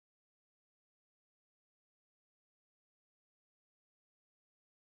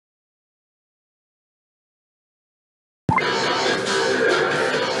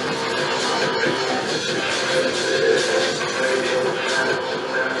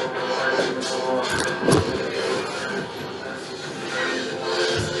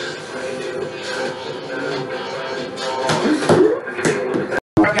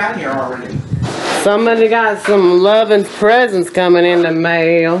Somebody got some loving presents coming in the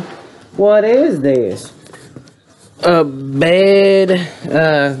mail. What is this? A bed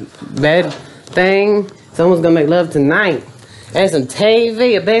thing. Someone's gonna make love tonight. And some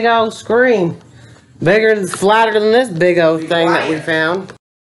TV, a big old screen. Bigger, flatter than this big old thing that we found.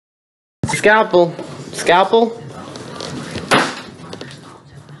 Scalpel. Scalpel?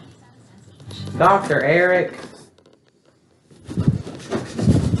 Dr. Eric.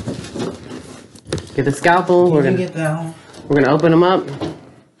 Get the scalpel. We're gonna open them up.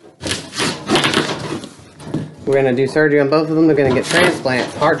 We're gonna do surgery on both of them. They're gonna get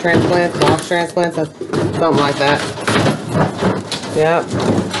transplants, heart transplants, lungs transplants, something like that. Yep.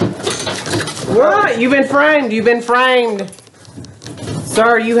 What? You've been framed. You've been framed,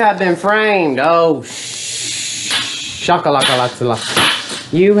 sir. You have been framed. Oh, shakalaka.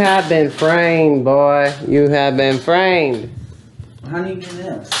 You have been framed, boy. You have been framed. How do you do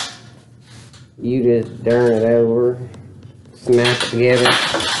this? You just turn it over, smash it together.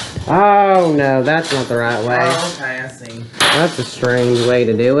 Oh no, that's not the right way. Oh, okay, I see. That's a strange way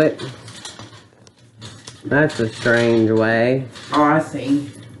to do it. That's a strange way. Oh, I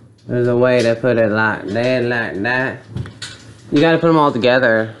see. There's a way to put it like that, like that. You gotta put them all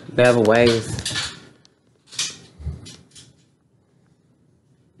together. They have ways.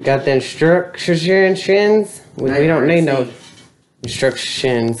 Got the instructions. We don't need no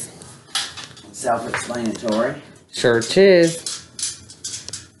instructions. Self-explanatory. Sure it is.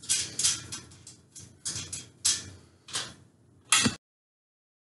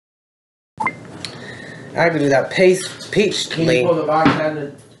 I can do that peach Can you pull the box out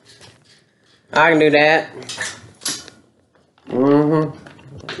of I can do that.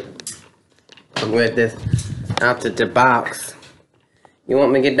 With this out of the box. You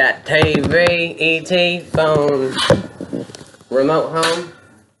want me to get that TV, ET, phone, remote home?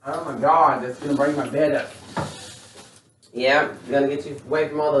 Oh my god, that's gonna bring my bed up. Yeah, gonna get you away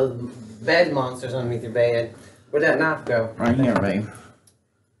from all those bed monsters underneath your bed. Where'd that knife go? Right here, babe.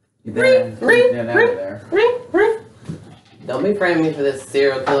 Get that out of there. Don't be framing me for this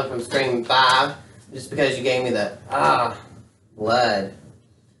serial killer from Scream 5 just because you gave me the blood.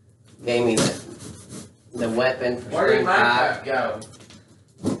 Gave me the weapon for Scream 5. Go?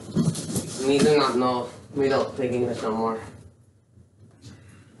 Me do not know. We don't speak English no more.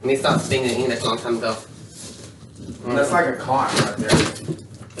 Me stopped speaking English a long time ago. That's like a cot right there.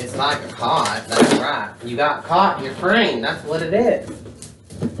 It's like a cot, that's right. You got caught in your frame, that's what it is.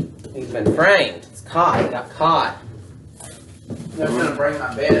 He's been framed. It's caught, he got caught. That's gonna bring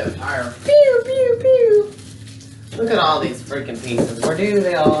my bed up higher. Pew, pew, pew. Look at all these freaking pieces. Where do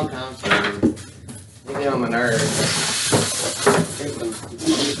they all come from? They get on my nerves. Here's some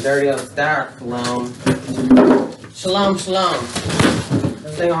dirty old styrofoam. Shalom, shalom.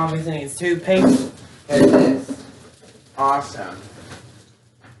 This thing obviously needs 2 pieces. Here's this. Awesome.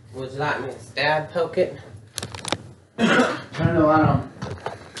 Would you like me to stab poke it? Turn the light on.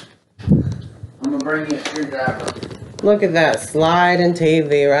 I'm gonna bring you a screwdriver. Look at that sliding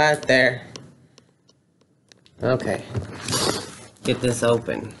TV right there. Okay. Get this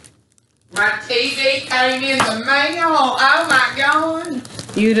open. My TV came in the mail. Oh my god.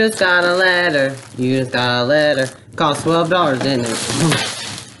 You just got a letter. You just got a letter. Cost $12, didn't it?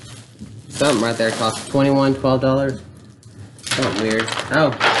 Something right there cost $21, $12. Something weird.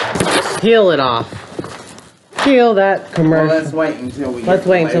 Oh. Peel it off. Peel that commercial. Well, let's wait until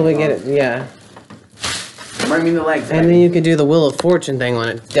we get it. Yeah. Bring me the legs. And then you could do the Wheel of Fortune thing on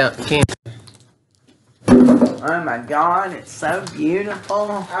it. Can't. Oh my god, it's so beautiful.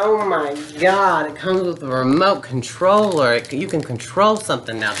 Oh my god, it comes with a remote controller. You can control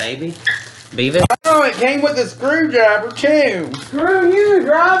something now, baby. Beavis. Oh, it came with a screwdriver too. Screw you,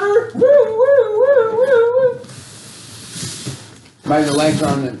 driver. Woo, woo, woo, woo, woo. By the legs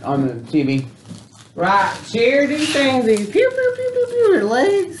on the TV. Right, cheer these things. These pew, pew, pew, pew, pew, your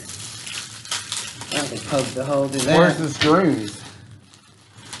legs. I can poke the hole through that. Where's the screws?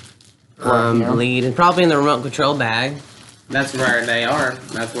 Bleeding. Probably in the remote control bag. That's where they are.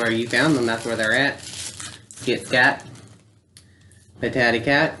 That's where you found them. That's where they're at. Skit scat. Patati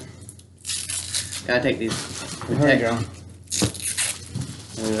cat. Gotta take these. There you go.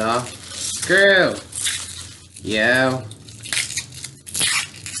 Turn it off. Screw. Yo.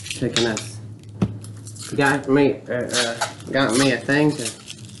 Picking us. Got me a thing to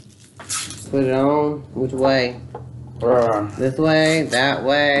put it on. Which way? This way, that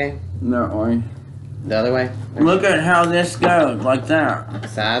way, That way. the other way. Look at how this goes, like that.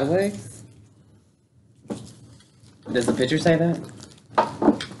 Sideways. Does the picture say that?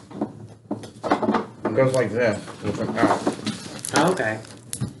 It goes like this. Looking out. Oh, okay.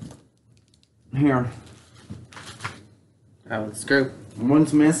 Here. Oh, the screw.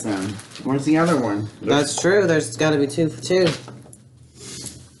 One's missing. Where's the other one? That's true. There's got to be 2 for 2.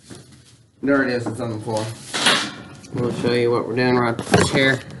 There it is. It's on the floor. We'll show you what we're doing right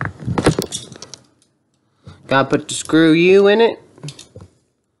here. Gotta put the screw U in it.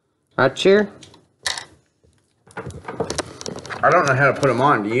 Right here. I don't know how to put them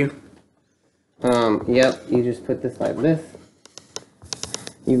on, do you? Yep. You just put this like this.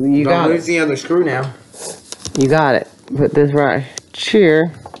 You got Where's it. the other screw now? You got it. Put this right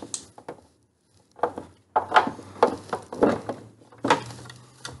here.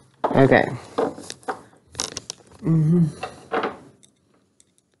 Okay.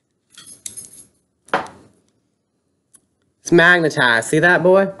 It's magnetized. See that,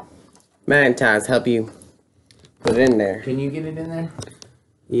 boy? Magnetized. Help you put it in there. Can you get it in there?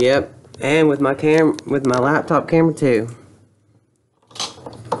 Yep. And with my laptop camera too.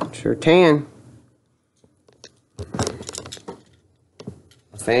 Sure can.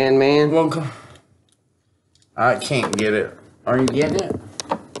 Fan man. Well, I can't get it. Are you getting it?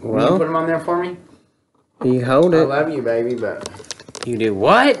 Can you put them on there for me? You hold I it. love you, baby, but... You do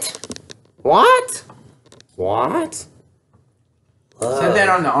what? What? What? Set that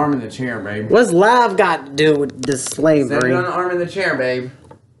on the arm of the chair, babe. What's love got to do with this Set it slavery? on the arm of the chair, babe.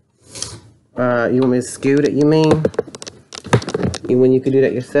 You want me to scoot it, you mean? When you could do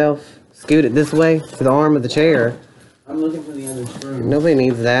that yourself? Scoot it this way to the arm of the chair. I'm looking for the other screw. Nobody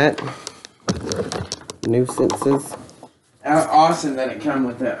needs that. Nuisances. Awesome that it come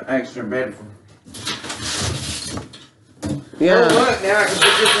with that extra bed. Yeah. Oh, look, now I can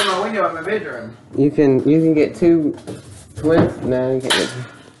put this in my window in my bedroom. You can get 2 twins. No, you can't get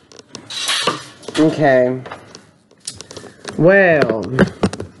 2. Okay. Well,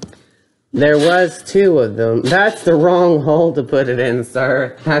 there was 2 of them. That's the wrong hole to put it in,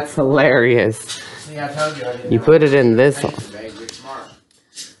 sir. That's hilarious. See, I told you I didn't You put it in this hole. Thank you, babe. You're smart.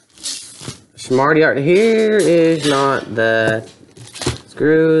 Smarty art. Here is not the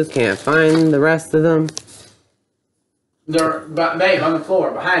screws. Can't find the rest of them. They're, babe, on the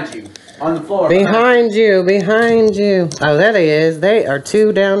floor, behind you. On the floor. Behind you, behind you. Oh, there they is. They are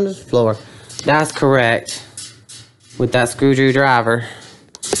 2 down the floor. That's correct. With that screwdriver.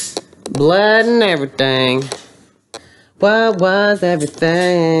 Blood and everything. What was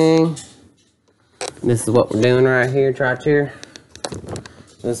everything? This is what we're doing right here, right here.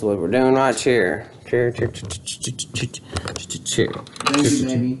 This is what we're doing right here. Chair. Thank you,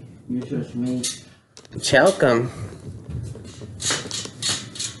 baby. You're so sweet. Chelcom.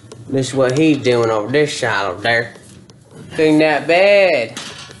 This is what he's doing over this side over there. Clean that bed.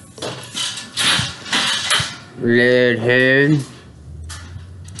 Redhead.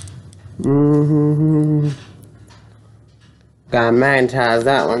 Gotta magnetize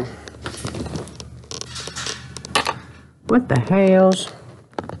that one. What the hell's?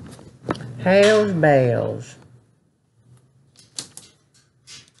 Hell's bells.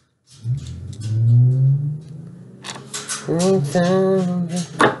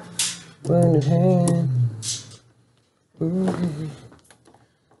 Wounded hand.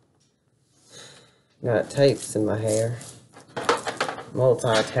 Got tapes in my hair.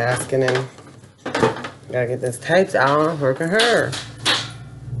 Multitasking and gotta get this tapes out for her.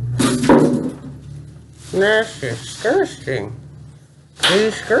 That's disgusting.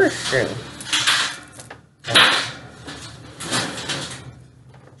 Disgusting.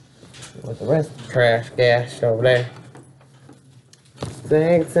 With the rest of the trash gas over there.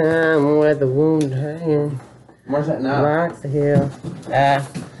 Same time with the wounded hand. Where's that now? Rocks the hill.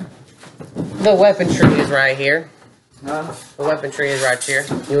 The weaponry is right here. Huh? The weaponry is right here.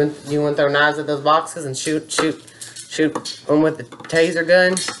 You want to throw knives at those boxes and shoot them with the taser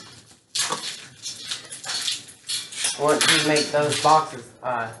gun? Want to make those boxes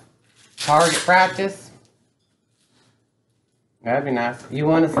target practice? That'd be nice. You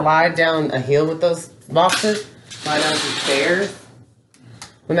want to slide down a hill with those boxes? Slide down some stairs?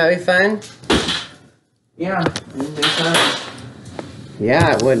 Wouldn't that be fun? Yeah. It'd be fun.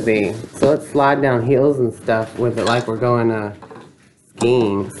 Yeah, it would be. So let's slide down hills and stuff with it like we're going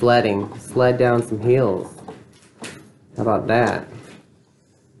skiing, sledding. Sled down some hills. How about that?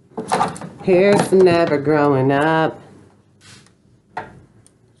 Here's to never growing up.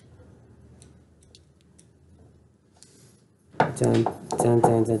 Dun, dun,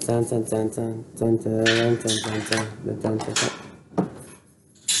 dun, dun, dun, dun, dun, dun, dun, dun, dun, dun, dun, dun, dun.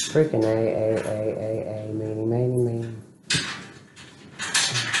 Freaking A, meanie.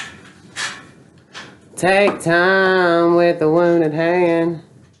 Take time with the wounded hand.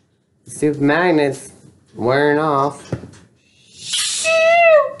 The super magnet's wearing off.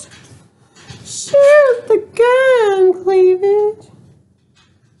 Shoot! cleavage.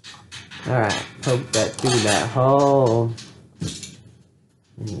 Alright, poke that through that hole.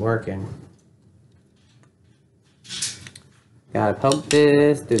 Working. Gotta poke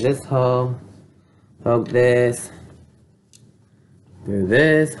this through this hole. Poke this through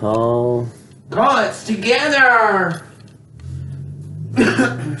this hole. Oh, it's together!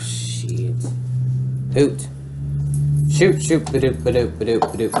 Oh, shit. Hoot. Shoot, shoot, ba-doop, ba-doop, ba-doop,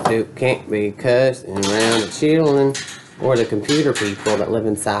 ba-doop, ba-doop. Can't be cussing around the children or the computer people that live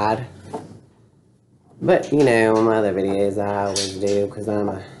inside. But, you know, on my other videos I always do because I'm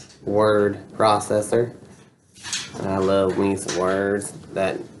a word processor. I love me some words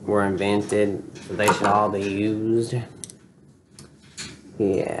that were invented, so they should all be used.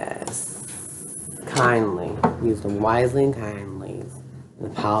 Yes. Kindly. Use them wisely and kindly. In a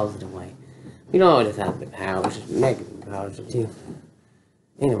positive way. You don't always have to be positive, negative positive too.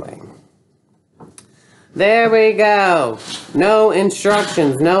 Anyway. There we go. No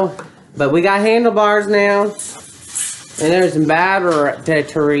instructions, no. But we got handlebars now. And there's some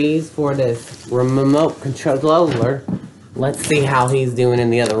batteries for this remote controller. Let's see how he's doing in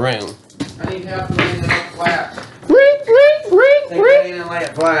the other room. I need help laying it flat. Ring, ring, ring, Take that in and lay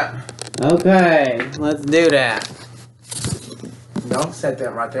it flat. Okay, let's do that. Don't set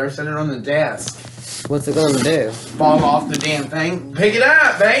that right there. Set it on the desk. What's it gonna do? Fall off the damn thing. Pick it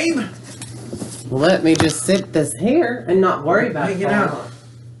up, babe. Let me just sit this here and not worry about Pick it it falling up. off.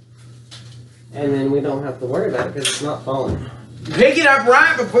 And then we don't have to worry about it because it's not falling. Pick it up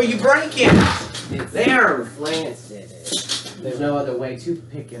right before you break it. It's there. Slanted it. There's no other way to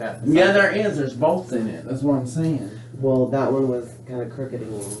pick it up. Yeah, there is. There's bolts in it. That's what I'm saying. Well, that one was kind of crooked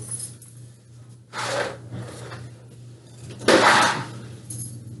again.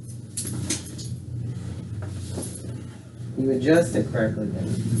 You adjust it correctly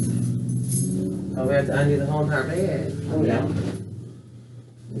then. Oh, we have to undo the whole entire bed. Oh, yeah.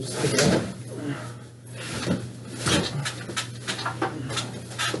 Just pick it up.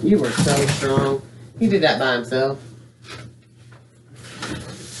 You were so strong. He did that by himself.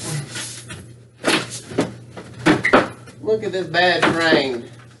 Look at this bad frame.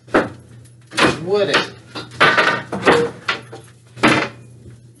 It's wooden.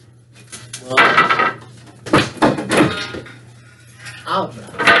 Well, I'll try.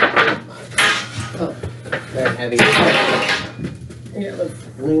 Oh, very heavy. Here,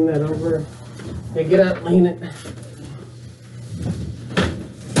 let's lean that over. Hey, get up, lean it.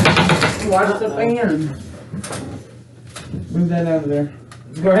 Watch the fan. Move that out of there.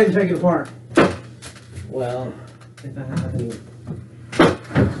 Go ahead and take it apart. Well, if I have any.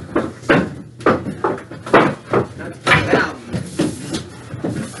 Let's put it out.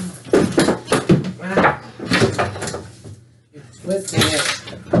 You're twisting it.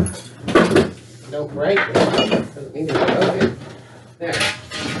 Don't break it. Doesn't need to be broken. There.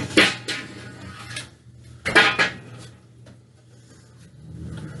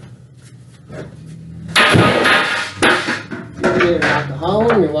 Get out the hole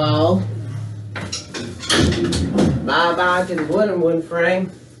in your wall. Bye bye to the wooden frame.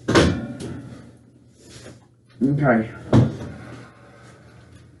 Okay.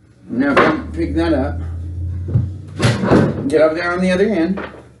 Now come pick that up. Get over there on the other end.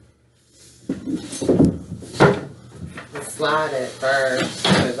 Let's slide it first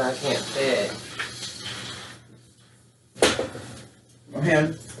because I can't fit. Go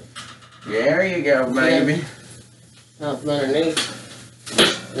ahead. There you go, baby. Now from underneath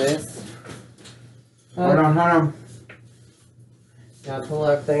this. Hold on. Gotta pull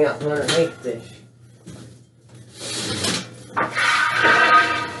everything out from underneath this.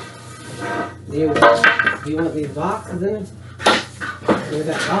 Do you want these boxes in it? Move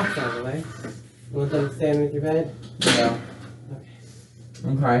that box out of the way. You want them to stay underneath your bed? Yeah.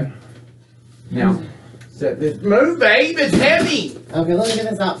 Okay. Okay. Now, set this. Move, babe. It's heavy. Okay, let me get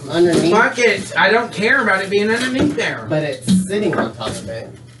this out from underneath. Fuck it. I don't care about it being underneath there. But it's sitting on top of it.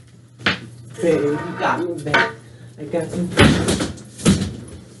 Baby, you got me, babe. I got you.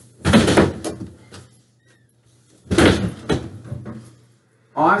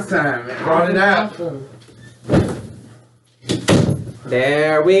 Awesome. It brought it up. Awesome.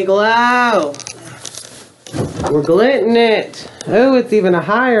 There we go. We're glitting it. Oh, it's even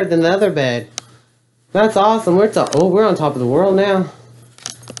higher than the other bed. That's awesome. We're on top of the world now.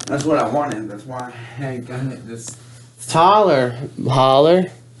 That's what I wanted. That's why I got it this. It's taller.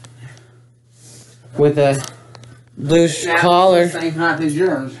 Holler. With a blue collar. Same height as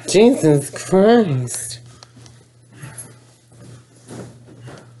yours. Jesus Christ.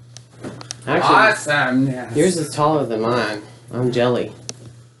 Actually, Awesome. Yes. yours is taller than mine. I'm jelly.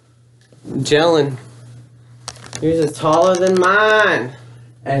 Gelling. Yours is taller than mine.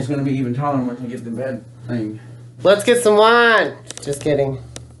 And it's gonna be even taller once I get the bed thing. Let's get some wine. Just kidding.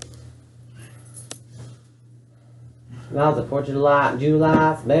 Now's the 4th of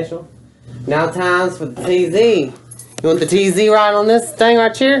July special. Now time's for the TZ. You want the TZ right on this thing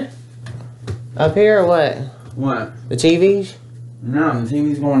right here? Up here or what? What? The TVs? No, the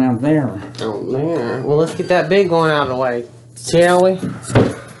TV's going out there. Oh man. Well, let's get that big going out of the way. Shall we?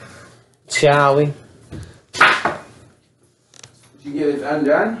 Shall we? Did you get it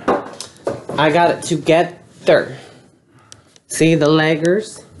undone? I got it together. See the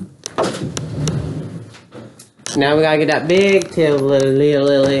leggers? Now we gotta get that big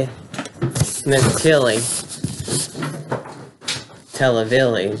Lily. Miss Tilly.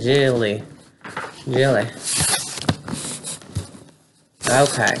 Televilly. Jilly.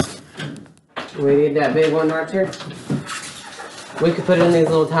 Okay. We need that big one right here. We could put it in these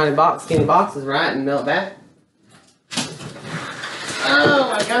little tiny skinny boxes, right? And melt that.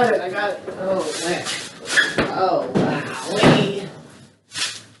 Oh, I got it. Oh, man. Oh, wow.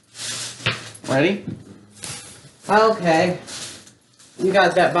 Ready? Okay. You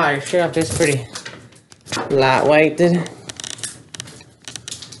guys got by yourself. It's pretty lightweighted.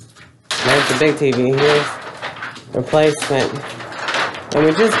 There's the big TV. Here's replacement. And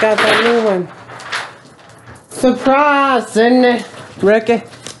we just got that new one. Surprise, isn't it, Ricky?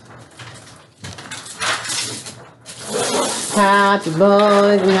 Happy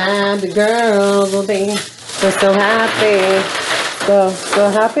boys and happy girls will be so happy. So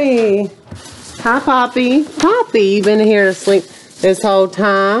happy. Hi, Poppy. Poppy, been here to sleep this whole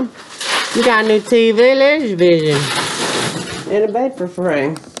time. You got a new TV, vision. And a bed for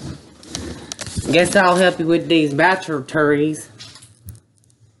free. Guess I'll help you with these batteries.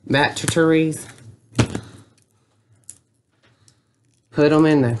 Put them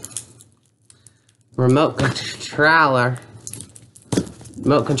in the remote controller.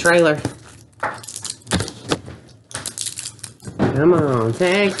 Come on,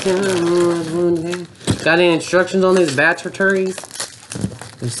 take some. Got any instructions on these batteries?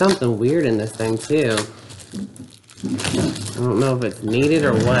 There's something weird in this thing too. I don't know if it's needed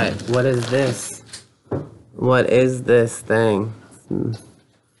or what. What is this? What is this thing?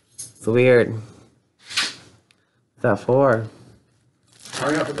 It's weird. What's that for?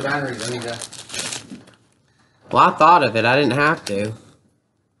 Hurry up with the batteries, I need to. Well, I thought of it. I didn't have to.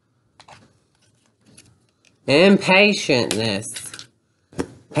 Impatientness.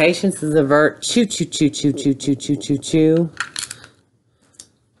 Patience is a virtue. Choo.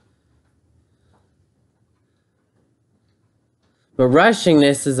 But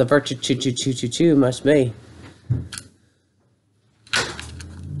rushingness is a virtue. Choo. Must be.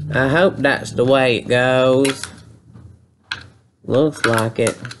 I hope that's the way it goes. Looks like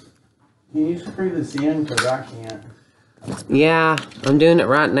it. Can you screw this in? Because I can't. Yeah, I'm doing it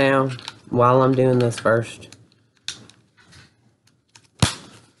right now while I'm doing this first.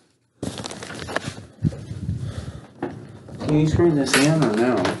 Can you screw this in or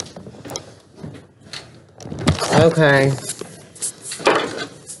no? Okay.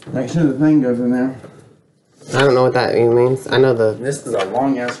 Make sure the thing goes in there. I don't know what that even means. I know This is a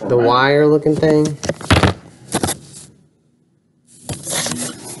long ass one. the wire looking thing.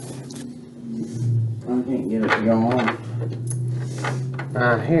 I can't get it to go on.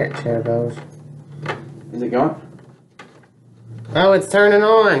 Here it goes. Is it going? Oh, it's turning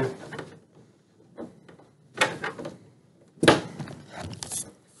on.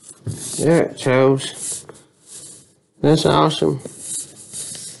 There it shows. That's awesome.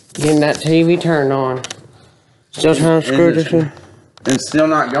 Getting that TV turned on. Still trying to screw this in. It's still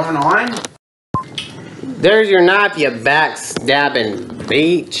not going on? There's your knife, you backstabbing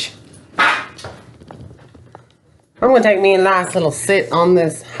beach. I'm gonna take me a nice little sit on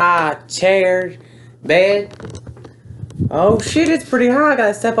this high chair bed. Oh shit, it's pretty high. I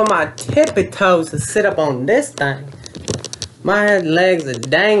gotta step on my tippy toes to sit up on this thing. My legs are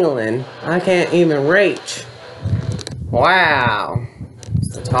dangling. I can't even reach. Wow.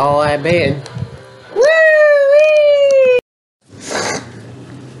 It's a tall ass bed. Woo-wee!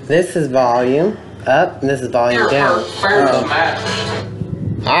 This is volume up, and this is volume down.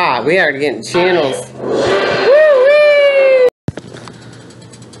 We are getting channels. Woo-wee!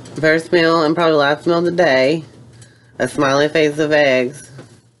 First meal and probably last meal of the day. A smiley face of eggs.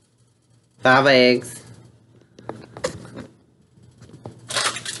 5 eggs.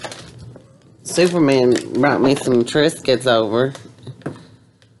 Superman brought me some Triscuits over.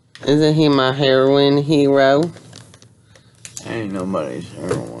 Isn't he my heroine hero? Ain't nobody's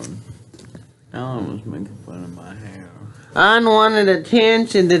heroine. Alan was making fun of my hair. Unwanted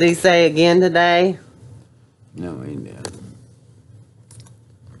attention, did he say again today? No, he didn't.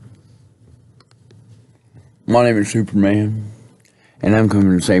 My name is Superman, and I'm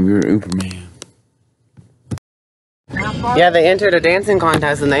coming to save your Superman. Yeah, they entered a dancing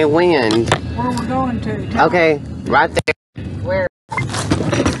contest and they win. Where are we going to? Okay, right there. Where? Where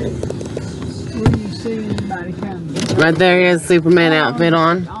do you see anybody coming? Right there, he has Superman outfit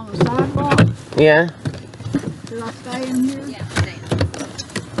on. On the sidewalk? Yeah. Should I stay in here? Yeah, stay.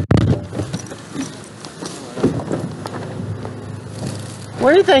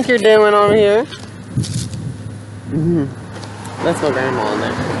 What do you think you're doing over here? That's my grandma in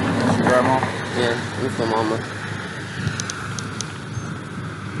there. Grandma? Yeah, that's my mama.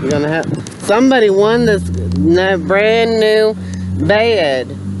 You gonna have somebody won this brand new bed.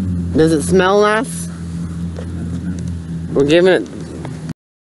 Does it smell nice? We're giving it.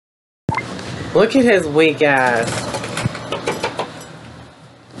 Look at his weak ass.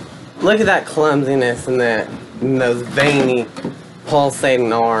 Look at that clumsiness and those veiny,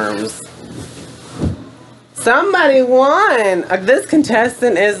 pulsating arms. Somebody won! This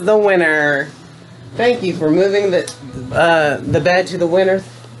contestant is the winner. Thank you for moving the bed to the winner's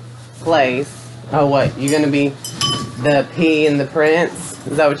place. Oh, what? You gonna be the P in the prince?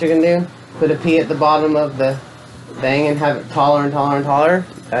 Is that what you're gonna do? Put a P at the bottom of the thing and have it taller and taller and taller?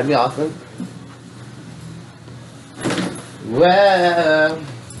 That'd be awesome. Whoa!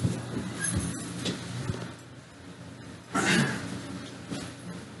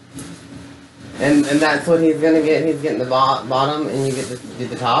 And that's what he's gonna get. He's getting the bottom, and you get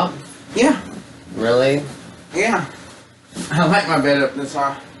the top. Yeah. Really? Yeah. I like my bed up this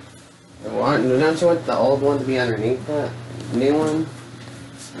high. Don't you want the old one to be underneath that new one?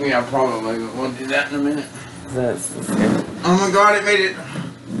 Yeah, probably. But we'll do that in a minute. That's scary. Oh my God! It made it.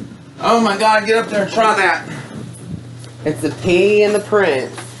 Oh my God! Get up there and try that. It's the P and the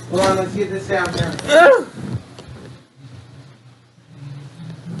prince. Hold on. Let's get this down there.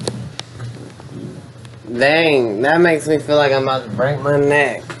 Dang, that makes me feel like I'm about to break my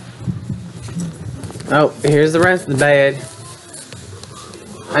neck. Oh, here's the rest of the bed.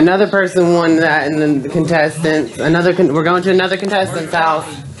 Another person won that in the contestants. We're going to another contestant's house.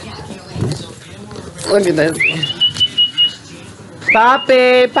 Look at this.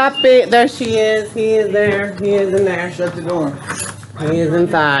 Poppy, Poppy, there she is. He is there. He is in there. Shut the door. He is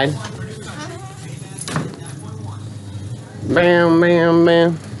inside. Bam, bam,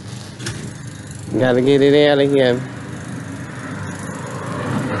 bam. Gotta get it out of here.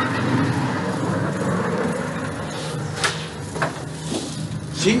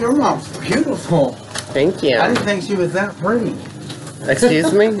 Your mom's beautiful. Thank you. I didn't think she was that pretty.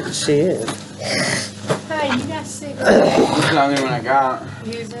 Excuse me? She is. Hey, you got sick. This is the only one I got.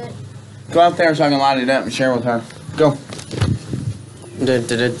 Here's it. Go out there so I can light it up and share with her. Go.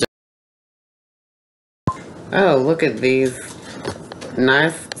 Oh, look at these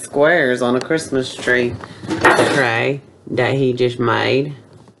nice squares on a Christmas tree tray that he just made.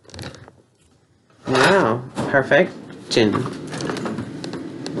 Wow, perfection.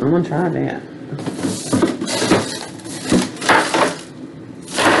 I'm gonna try that.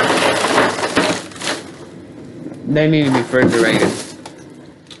 They need to be refrigerated.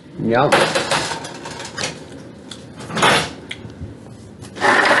 Yup.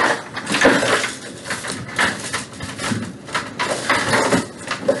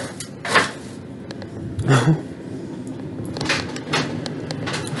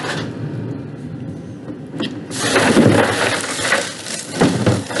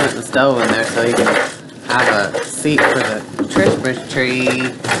 Put the stove in there so you can have a seat for the Christmas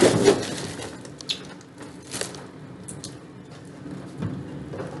tree.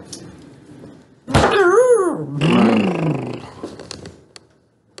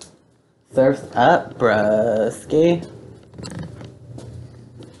 Surf's up, bruski.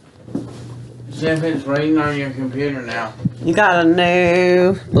 Chef, it's raining on your computer now. You got a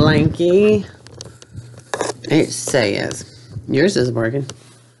new blankie. It says, yours is working.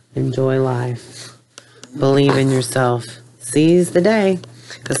 Enjoy life. Believe in yourself. Seize the day.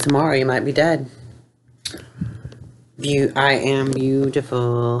 Because tomorrow you might be dead. I am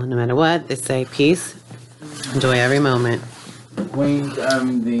beautiful. No matter what, they say peace. Enjoy every moment. Queens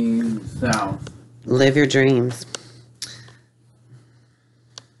of the South. Live your dreams.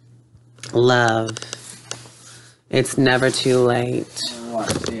 Love. It's never too late.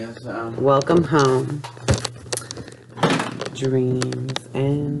 Watch this. Welcome home. Dreams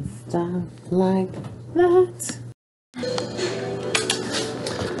and stuff like that.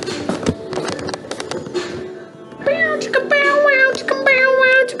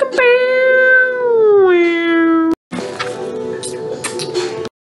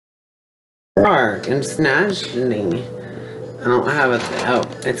 freaking snatched me. I don't have it. Oh,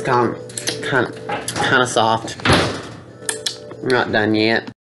 it's gone. Kind of soft. I'm not done yet.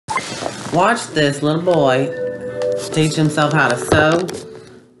 Watch this little boy teach himself how to sew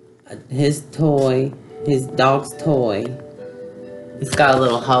his toy, his dog's toy. It's got a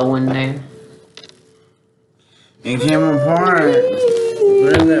little hole in there. It came apart.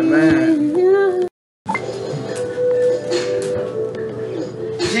 Where's that back?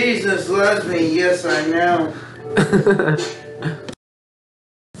 Jesus loves me. Yes, I know.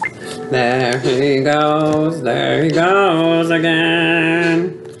 There he goes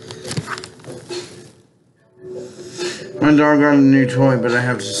again. My dog got a new toy, but I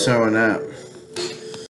have to sew it up.